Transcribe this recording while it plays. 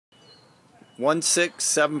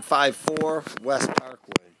16754 West Parkway.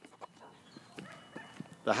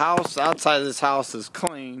 The house outside of this house is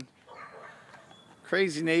clean.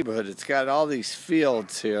 Crazy neighborhood. It's got all these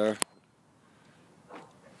fields here.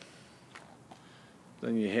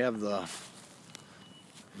 Then you have the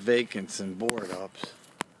vacants and board ups.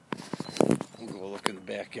 We'll go look in the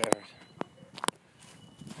backyard.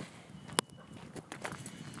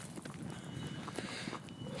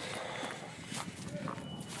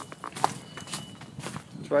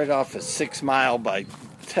 It's right off of 6 Mile by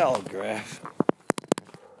Telegraph.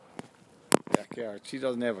 Backyard. She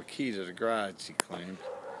doesn't have a key to the garage, she claimed.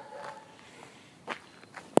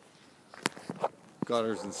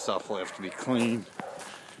 Gutters and stuff will have to be cleaned.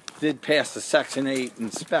 Did pass the Section 8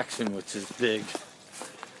 inspection, which is big.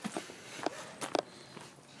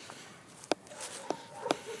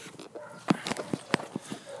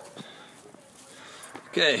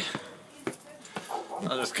 Okay,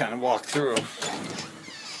 I'll just kind of walk through.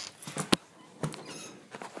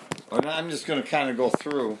 Or I'm just going to kind of go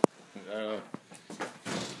through.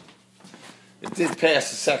 It did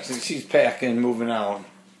pass the section. She's packing, moving out.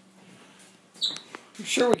 You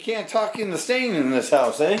sure we can't talk in the stain in this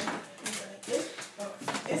house, eh?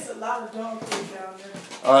 It's a lot of dog food down there.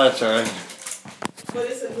 Oh, that's alright. But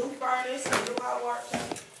it's a new furnace, a new hot water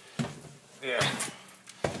tank. Yeah.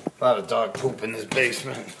 A lot of dog poop in this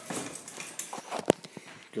basement.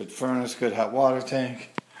 Good furnace, good hot water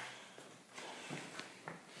tank.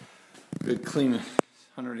 Good cleaning,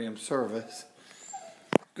 100 amp service.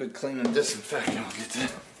 Good cleaning disinfectant. I'll get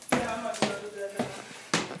that. Yeah, I'm not gonna do that now.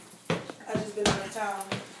 I just been out of town.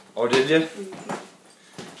 Oh, did you? Mm-hmm.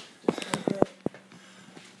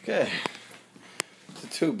 Okay. It's a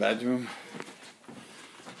 2-bedroom.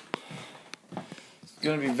 It's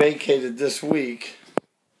going to be vacated this week.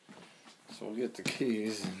 So we'll get the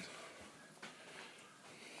keys. And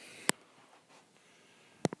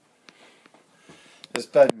this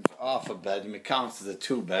bedroom's off a bedroom. It counts as a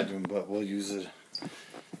 2-bedroom, but we'll use it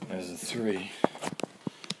as a 3.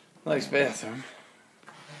 Nice bathroom.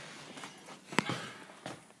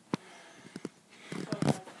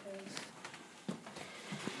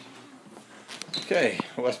 Okay,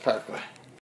 West Parkway.